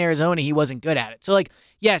did that in Arizona, he wasn't good at it. So like,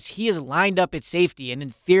 yes, he is lined up at safety, and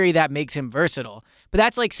in theory, that makes him versatile. But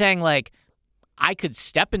that's like saying like, I could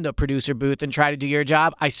step into a producer booth and try to do your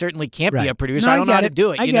job. I certainly can't be a producer. No, I don't know how to it.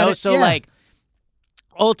 do it. I You get know, it. so Yeah. like,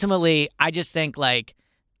 ultimately, I just think like,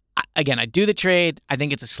 again, I do the trade. I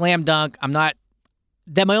think it's a slam dunk. I'm not.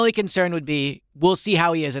 Then my only concern would be we'll see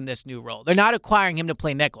how he is in this new role. They're not acquiring him to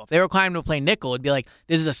play nickel. If they were acquiring him to play nickel, it'd be like,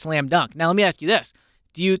 this is a slam dunk. Now let me ask you this: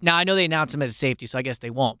 now I know they announced him as a safety, so I guess they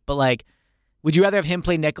won't. But like, would you rather have him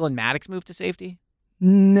play nickel and Maddox move to safety?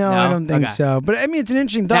 No, No? I don't think Okay. so. But I mean, it's an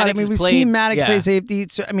interesting thought. Maddox I mean, has we've played- seen Maddox play yeah. safety.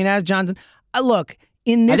 So I mean, as Johnson, look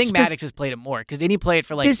in this. I think Maddox has played it more because didn't he play it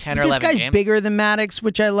for like 10 or 11 This guy's games? bigger than Maddox,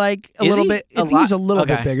 which I like a Is little he? bit. I A think he's a lot? little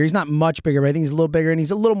bit Okay. bigger. He's not much bigger, but I think he's a little bigger, and he's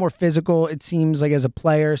a little more physical, it seems like, as a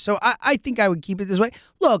player. So I think I would keep it this way.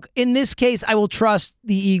 Look, in this case, I will trust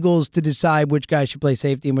the Eagles to decide which guy should play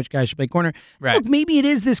safety and which guy should play corner. Right. Look, maybe it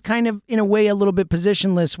is this kind of, in a way, a little bit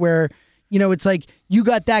positionless where, you know, it's like you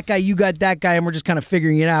got that guy, and we're just kind of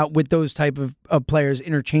figuring it out with those type of players,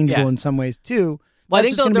 interchangeable Yeah. in some ways, too. Well, I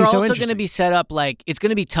That's think what's gonna they're be so also going to interesting. be set up like it's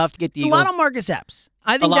going to be tough to get the It's a Eagles. lot of Marcus Epps.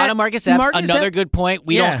 I think A lot that of Marcus Epps. Another Epps- good point.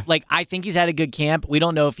 We Yeah. don't like. I think he's had a good camp. We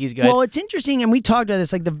don't know if he's good. Well, it's interesting, and we talked about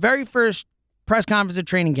this, like the very first press conference at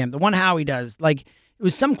training camp, the one Howie does, like it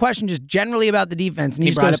was some question just generally about the defense, and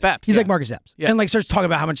He just brought goes, up Epps, he's yeah. like Marcus Epps, Yeah. and like starts talking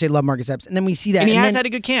about how much they love Marcus Epps, and then we see that, and he has then, had a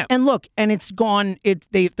good camp. and look, and it's gone.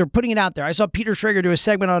 They're putting it out there. I saw Peter Schrager do a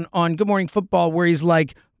segment on Good Morning Football where he's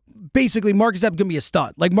like, basically Marcus Epps gonna be a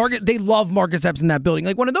stud. Like they love Marcus Epps in that building,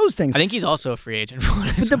 like one of those things. I think he's also a free agent.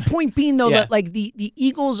 But the point being, though, Yeah. that like the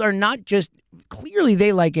Eagles are not just clearly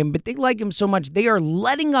they like him, but they like him so much they are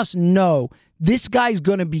letting us know this guy's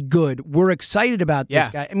going to be good. We're excited about this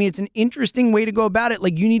guy. I mean, it's an interesting way to go about it.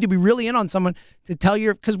 Like, you need to be really in on someone to tell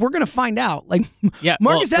because we're going to find out. Like,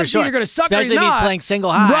 Marcus Epps either going to suck especially or he's not. if he's playing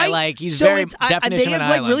single high. Right? Like, he's so very they definition have of an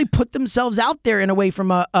like island. really put themselves out there in a way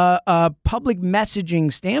from a public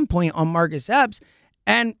messaging standpoint on Marcus Epps,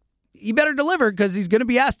 and he better deliver because he's going to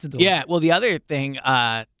be asked to deliver. Yeah, well, the other thing,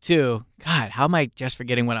 too, God, how am I just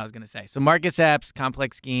forgetting what I was going to say? So Marcus Epps,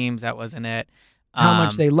 complex schemes, that wasn't it. How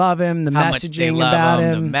much they love him, the how much they messaging love about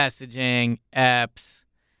him, him. the messaging, Epps.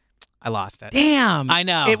 I lost it. Damn. I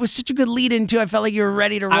know. It was such a good lead into. I felt like you were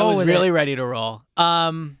ready to roll I was with really it. ready to roll.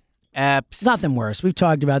 Epps. Nothing worse. We've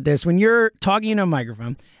talked about this. When you're talking into a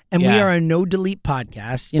microphone, and we Yeah. are a no-delete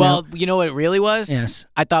podcast, Well, you know what it really was? Yes.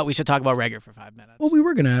 I thought we should talk about Reagor for 5 minutes. Well, we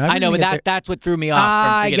were gonna. I know, but that's what threw me off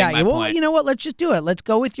from I forgetting got my you. Well, point. you know what? Let's just do it. Let's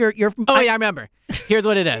go with your. Oh, yeah, I remember. Here's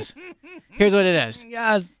what it is.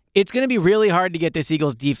 Yes. It's going to be really hard to get this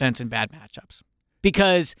Eagles defense in bad matchups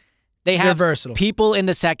because they They're have versatile. people in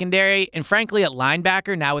the secondary and frankly at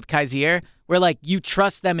linebacker now with Kaiser where like you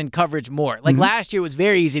trust them in coverage more. Like last year it was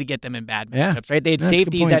very easy to get them in bad Yeah. matchups, right? They had That's a good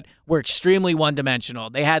safeties point. that were extremely one-dimensional.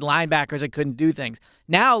 They had linebackers that couldn't do things.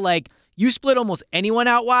 Now like you split almost anyone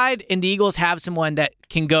out wide and the Eagles have someone that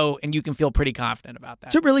can go and you can feel pretty confident about that.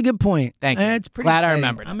 It's a really good point. Thank you. It's pretty Glad I exciting.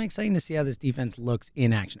 remembered it. I'm excited to see how this defense looks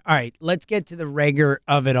in action. All right, let's get to the Reagor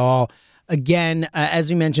of it all. Again, as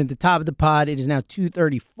we mentioned at the top of the pod, it is now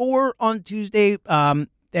 2:34 on Tuesday.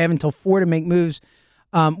 They have until 4 to make moves.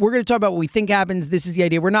 We're going to talk about what we think happens. This is the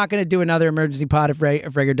idea. We're not going to do another emergency pod if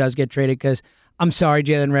Reagor does get traded because I'm sorry,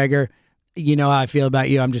 Jalen Reagor. You know how I feel about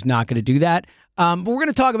you. I'm just not going to do that. But we're going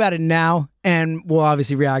to talk about it now, and we'll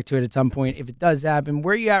obviously react to it at some point if it does happen.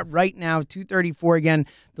 Where are you at right now? 2:34 again.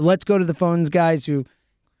 The Let's Go to the Phones guys who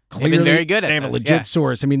clearly been very good at they have a this, legit yeah.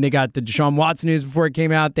 source. I mean, they got the Deshaun Watson news before it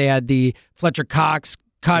came out. They had the Fletcher Cox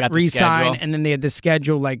cut, got the re-sign, schedule. and then they had the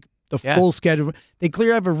schedule, like the Yeah. full schedule. They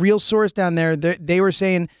clearly have a real source down there. They were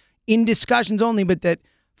saying in discussions only, but that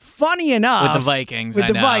funny enough with the Vikings, with I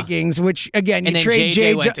the know. Vikings, which again And you then trade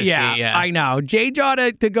JJ went to see, yeah. I know J-Jaw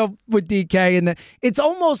to go with DK, and it's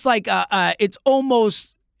almost like it's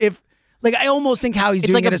almost if like I almost think how he's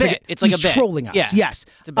It's doing like it a is bit. It's like he's a bit. trolling us. Yeah. Yes.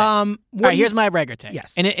 It's a bit. All What right, do you here's my Reagor take.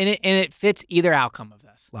 Yes. And it fits either outcome of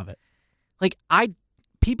this. love it. Like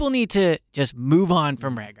people need to just move on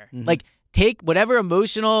from Reagor. Mhm. Like take whatever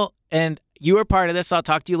emotional and you were part of this. So I'll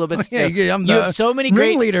talk to you a little bit. Yeah, too. I'm you the have so many great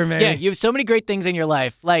ringleader, man. Yeah, you have so many great things in your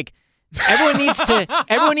life. Like everyone needs to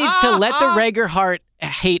let the Reagor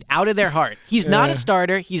hate out of their heart. He's not a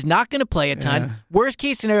starter. He's not going to play a ton. Yeah. Worst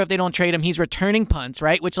case scenario, if they don't trade him, he's returning punts,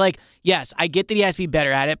 right? Which, like, yes, I get that he has to be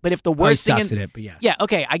better at it. But if the Oh, he worst thing, sucks at it, but yes. yeah,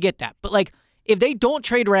 okay, I get that. But like, if they don't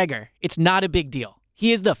trade Reagor, it's not a big deal.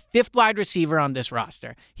 He is the 5th wide receiver on this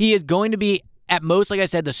roster. He is going to be at most, like I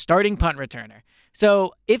said, the starting punt returner.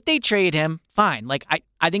 So if they trade him, fine. Like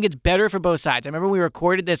I think it's better for both sides. I remember we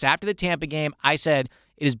recorded this after the Tampa game. I said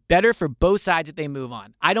it is better for both sides that they move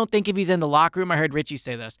on. I don't think if he's in the locker room, I heard Richie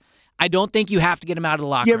say this, I don't think you have to get him out of the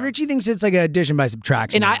locker Yeah, room. Richie thinks it's like an addition by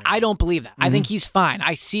subtraction. And I don't believe that. I think he's fine.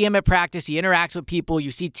 I see him at practice. He interacts with people.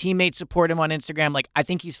 You see teammates support him on Instagram. Like, I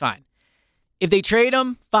think he's fine. If they trade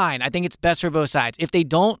him, fine. I think it's best for both sides. If they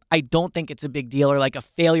don't, I don't think it's a big deal or like a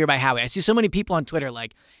failure by Howie. I see so many people on Twitter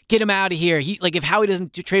like, get him out of here. If Howie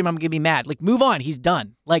doesn't trade him, I'm going to be mad. Like, move on. He's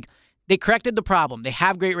done. Like, they corrected the problem. They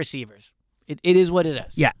have great receivers. It is what it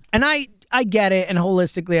is. Yeah, and I get it, and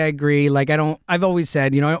holistically I agree. Like I've always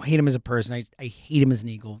said, I don't hate him as a person. I hate him as an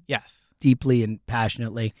Eagle Yes. deeply and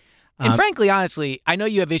passionately. And frankly, honestly, I know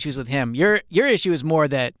you have issues with him. Your issue is more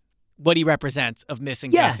that what he represents of missing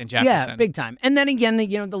Justin Jefferson. Yeah, big time. And then again,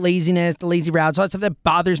 the laziness, the lazy routes, all that stuff that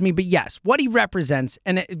bothers me. But yes, what he represents,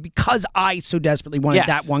 and because I so desperately wanted Yes,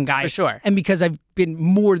 that one guy, for sure. and because I've been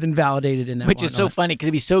more than validated in that, Which is so funny because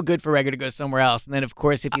it'd be so good for Reagor to go somewhere else. And then, of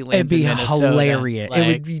course, if he lands it'd be in Minnesota, hilarious. It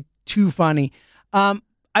would be too funny.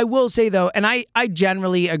 I will say, though, and I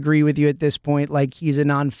generally agree with you at this point, like he's a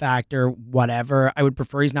non-factor, whatever. I would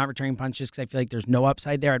prefer he's not returning punts just because I feel like there's no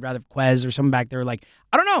upside there. I'd rather have Quez or someone back there like,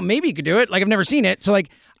 I don't know, maybe he could do it. Like, I've never seen it. So,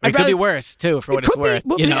 like, It could be worse, too, for what it's worth.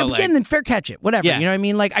 But again, then fair catch it, whatever. Yeah. You know what I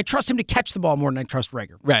mean? Like, I trust him to catch the ball more than I trust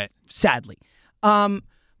Reagor. Right. Sadly.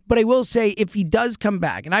 But I will say, if he does come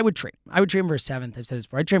back, and I would trade him. I would trade him for a 7th. I've said this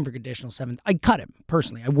before. I'd trade him for a conditional 7th. I'd cut him,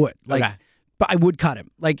 personally. I would. Like, Okay. But I would cut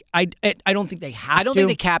him. Like, I don't think they have to. I don't think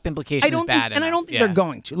the cap implication is bad and I enough. don't think Yeah. they're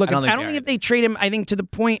going to. Look, I don't I don't think think they if they trade him, I think to the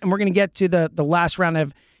point, and we're going to get to the last round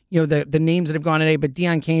of, the names that have gone today, but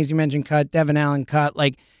Deion Kane, as you mentioned, cut, Devin Allen cut.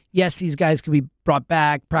 Like, yes, these guys could be brought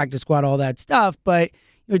back, practice squad, all that stuff, but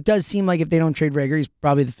it does seem like if they don't trade Reagor, he's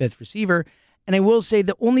probably the 5th receiver. And I will say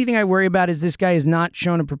the only thing I worry about is this guy has not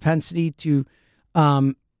shown a propensity to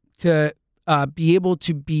be able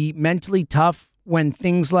to be mentally tough when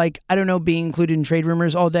things like, I don't know, being included in trade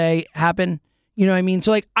rumors all day happen. You know what I mean?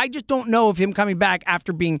 So, like, I just don't know if him coming back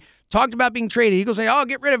after being talked about being traded, he goes like, oh,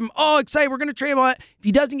 get rid of him. Oh, excited. We're going to trade him. If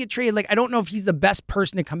he doesn't get traded, like, I don't know if he's the best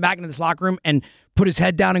person to come back into this locker room and put his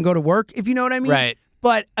head down and go to work, if you know what I mean. Right.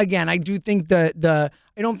 But again, I do think I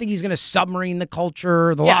don't think he's going to submarine the culture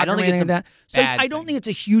or the locker room. I don't think it's like that. So I don't think it's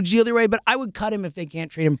a huge deal either way, but I would cut him if they can't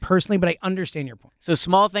trade him personally, but I understand your point. So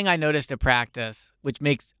small thing I noticed at practice, which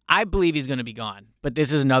makes, I believe he's going to be gone, but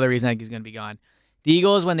this is another reason I think he's going to be gone. The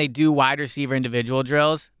Eagles, when they do wide receiver individual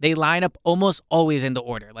drills, they line up almost always into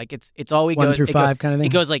order. Like it's always 1 through 5 kind of thing.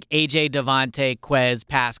 It goes like AJ, Devontae, Quez,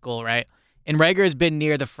 Pascal, right? And Reagor has been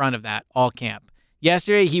near the front of that all camp.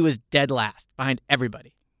 Yesterday, he was dead last behind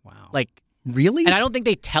everybody. Wow. Like, really? And I don't think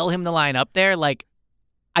they tell him to line up there. Like,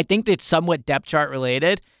 I think it's somewhat depth chart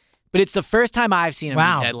related, but it's the first time I've seen him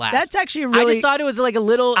be dead last. That's actually I just thought it was like a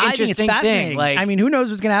little interesting thing. Like, I mean, who knows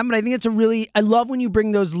what's going to happen, but I think it's I love when you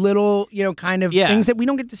bring those little, kind of things that we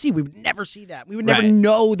don't get to see. We would never see that. We would never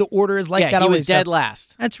know the order is like that. He was dead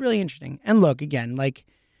last. That's really interesting. And look, again,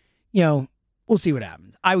 we'll see what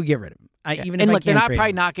happens. I would get rid of him. They're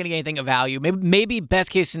probably not getting anything of value. Maybe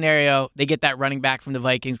best case scenario, they get that running back from the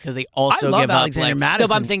Vikings because they also give up Alexander Madison. No,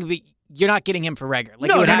 but I'm saying you're not getting him for Reagor. Like,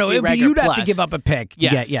 no. You'd have to plus. give up a pick to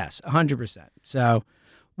get 100%. So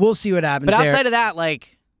we'll see what happens. But outside of that,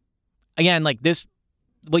 again, this,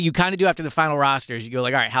 what you kind of do after the final roster is you go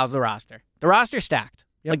all right, how's the roster? The roster's stacked.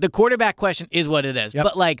 Yep. The quarterback question is what it is. Yep.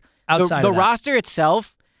 But outside the roster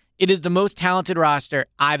itself, it is the most talented roster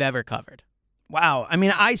I've ever covered. Wow. I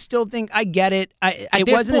mean, I still think I get it. It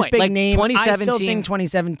wasn't his big name. 2017, I still think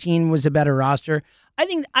 2017 was a better roster. I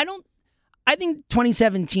think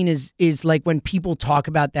 2017 is like when people talk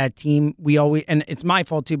about that team, we always, and it's my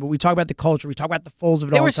fault too, but we talk about the culture, we talk about the Foles of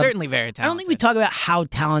it all. They were certainly very talented. I don't think we talk about how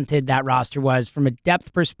talented that roster was from a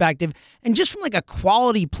depth perspective and just from a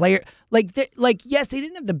quality player. Yes, they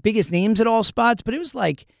didn't have the biggest names at all spots, but it was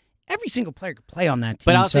every single player could play on that team.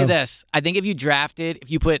 But I'll say this. I think if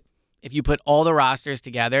you put all the rosters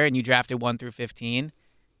together and you drafted 1 through 15,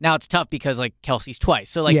 now it's tough because Kelsey's twice.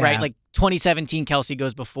 So right, 2017 Kelsey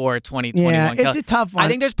goes before 2021. Yeah, it's a tough one. I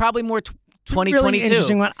think there's probably more 2022. Really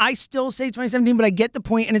interesting one. I still say 2017, but I get the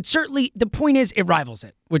point, and it's certainly the point is it rivals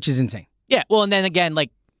it, which is insane. Yeah, well, and then again,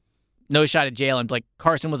 no shot at Jalen.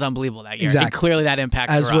 Carson was unbelievable that year. Exactly. And clearly that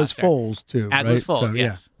impacts as the roster. As was Foles too. As right? was Foles. So,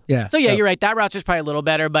 yes. Yeah. So you're right. That roster's probably a little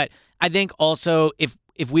better, but I think also if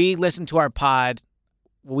we listen to our pod.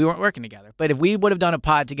 Well, we weren't working together, but if we would have done a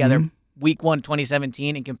pod together week 1,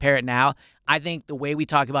 2017, and compare it now, I think the way we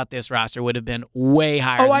talk about this roster would have been way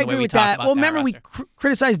higher than the way we talk about Well, remember roster. we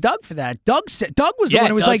criticized Doug for that. Doug was the one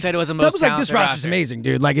who was Doug said it was the most talented this roster's amazing,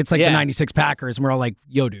 dude. It's the 96 Packers, and we're all like,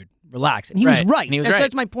 yo, dude, relax. And he was right. And he was right.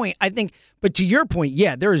 That's my point. I think, but to your point,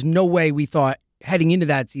 there is no way we thought heading into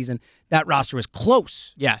that season that roster was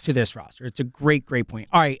close to this roster. It's a great, great point.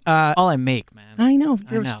 All right. All I make, man. I know.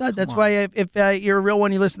 You're a stud. That's why if you're a real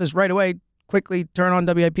one, you listen to this right away. Quickly turn on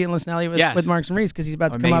WIP and listen to Elliot with Marks and Reese because he's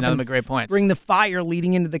about to come up and great points. Bring the fire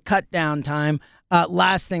leading into the cut down time.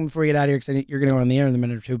 Last thing before we get out of here, because you're going to go on the air in a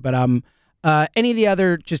minute or two, but any of the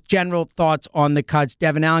other just general thoughts on the cuts?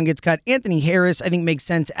 Devin Allen gets cut. Anthony Harris, I think, makes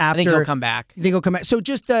sense after. I think he'll come back. You think he'll come back? So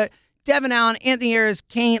just Devin Allen, Anthony Harris,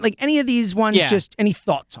 Kane, any of these ones, just any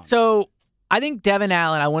thoughts on So I think Devin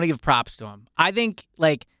Allen, I want to give props to him. I think,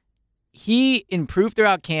 he improved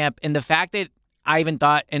throughout camp, and the fact that I even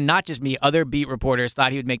thought, and not just me, other beat reporters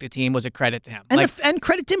thought he would make the team was a credit to him. And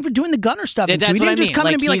credit to him for doing the gunner stuff. That's he what didn't just come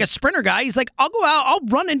in and be he's a sprinter guy. He's I'll go out, I'll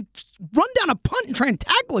run down a punt and try and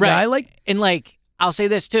tackle a guy. I'll say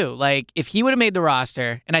this too. If he would have made the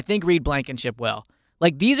roster, and I think Reed Blankenship will,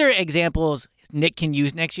 these are examples Nick can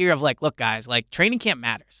use next year of look, guys, training camp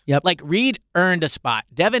matters. Yep. Reed earned a spot.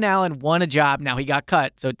 Devin Allen won a job. Now he got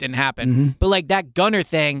cut, so it didn't happen. But that gunner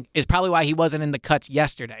thing is probably why he wasn't in the cuts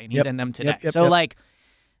yesterday, and he's in them today.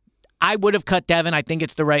 I would have cut Devin. I think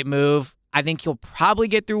it's the right move. I think he'll probably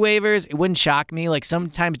get through waivers. It wouldn't shock me.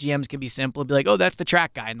 Sometimes GMs can be simple and be oh, that's the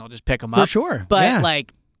track guy, and they'll just pick him up. For sure. But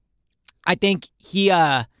I think he,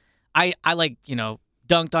 I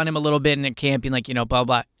dunked on him a little bit in camp, being blah,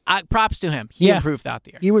 blah. Props to him. He improved out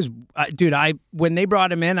there. He was, dude, when they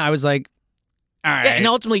brought him in, I was like, all right. Yeah, and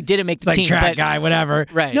ultimately didn't make the team. Track guy, whatever.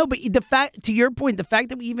 Right. No, but to your point, the fact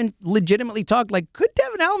that we even legitimately talked, could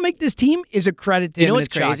Devin Allen make this team is a credit to him. You know what's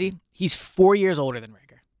crazy? Shocking. He's 4 years older than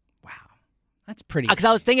Reagor. Wow. That's pretty. Because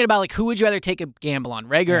I was thinking about, who would you rather take a gamble on,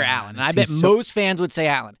 Reagor or Allen? And I bet most fans would say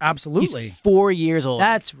Allen. Absolutely. He's 4 years older.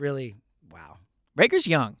 That's really, wow. Rager's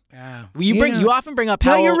young. Yeah. You often bring up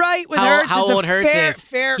No, how you're right. With Hurts, how it's old a Hurts fair, is.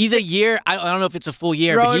 Fair, He's a year. I don't know if it's a full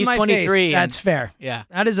year, throw but in he's my 23. face. and- That's fair. Yeah.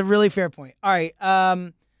 That is a really fair point. All right.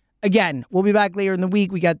 Again, we'll be back later in the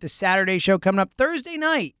week. We got the Saturday show coming up Thursday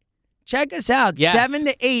night. Check us out. Yes. 7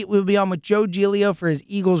 to 8, we'll be on with Joe Giglio for his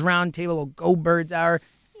Eagles Roundtable, or Go Birds Hour.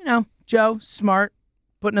 You know, Joe, smart,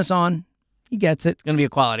 putting us on. He gets it. It's going to be a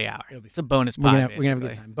quality hour. It's a bonus We're pod. gonna have a good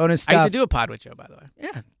basically. time. Bonus I used stuff. to do a pod with Joe, by the way.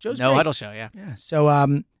 Yeah, Joe's No great. Huddle show, yeah. Yeah. So,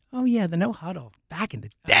 oh yeah, the No Huddle back in the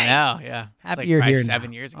day. I know, yeah. It's Happy like you're probably here 7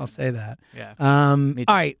 now. years ago. I'll say that. Yeah. Me too.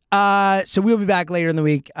 All right. So we'll be back later in the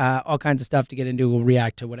week. All kinds of stuff to get into. We'll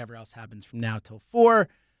react to whatever else happens from now till 4.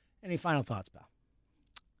 Any final thoughts, pal?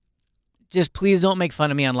 Just please don't make fun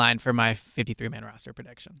of me online for my 53-man roster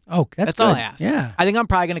prediction. Oh, That's all good. I ask. Yeah, I think I'm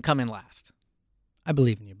probably going to come in last. I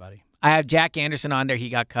believe in you, buddy. I have Jack Anderson on there. He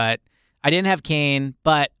got cut. I didn't have Kane,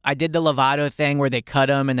 but I did the Lovato thing where they cut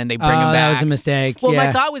him and then they bring him back. That was a mistake. Well, yeah.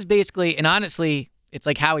 my thought was basically, and honestly, it's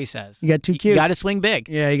like Howie says. You got too cute. You got to swing big.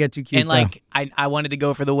 Yeah, you got too cute. And like, I wanted to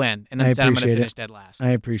go for the win, and I instead I'm going to appreciate it. finish dead last.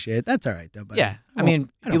 I appreciate it. That's all right, though, buddy. Yeah, I Well, mean,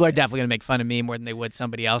 don't people are care. definitely going to make fun of me more than they would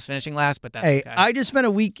somebody else finishing last, but that's Hey, okay. I just spent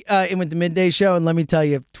a week in with the midday show, and let me tell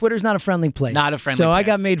you, Twitter's not a friendly place. Not a friendly So I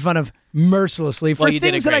place. got made fun of mercilessly for Well, you did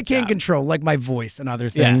a things that I great can't job. control, like my voice and other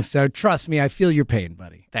things. Yeah. So trust me, I feel your pain,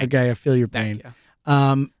 buddy. Thank I feel your pain. Thank you.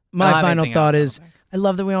 My I don't have final anything thought else, is, I don't think. I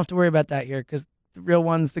love that we don't have to worry about that here because the real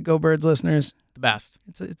ones, the Go Birds listeners, The best.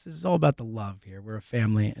 it's all about the love here. We're a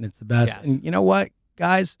family, and it's the best. Yes. And you know what,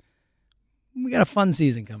 guys? We got a fun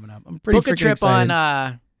season coming up. I'm pretty Book a freaking trip excited.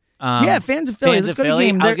 on yeah, fans of Philly. Fans Let's of go to a Philly.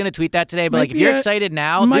 game. I was There going to tweet that today, but might like if be you're a- excited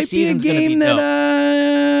now, might this be a season's going to game be dope.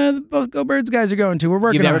 that both Go Birds guys are going to. We're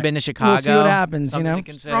working You've on never it. been to Chicago? We'll see what happens. Something You know, to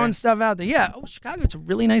Just consider. throwing stuff out there. Yeah. Oh, Chicago. It's a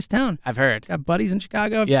really nice town. I've heard. Got buddies in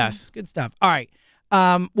Chicago. Yes. It's good stuff. All right.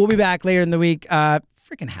 We'll be back later in the week.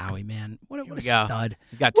 Freaking Howie, man. What a we go. stud.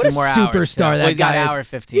 He's got What 2 a more hours. superstar too. that Well, he's got guy is. hour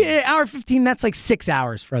 15. Yeah, hour 15. That's like 6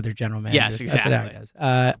 hours for other general managers. Yes, That's what Howie exactly.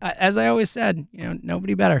 does. As I always said, you know,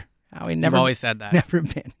 nobody better. Howie You've never always said that. never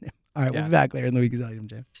been. All right, we'll be Yes. back later in the week.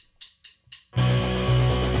 Jay.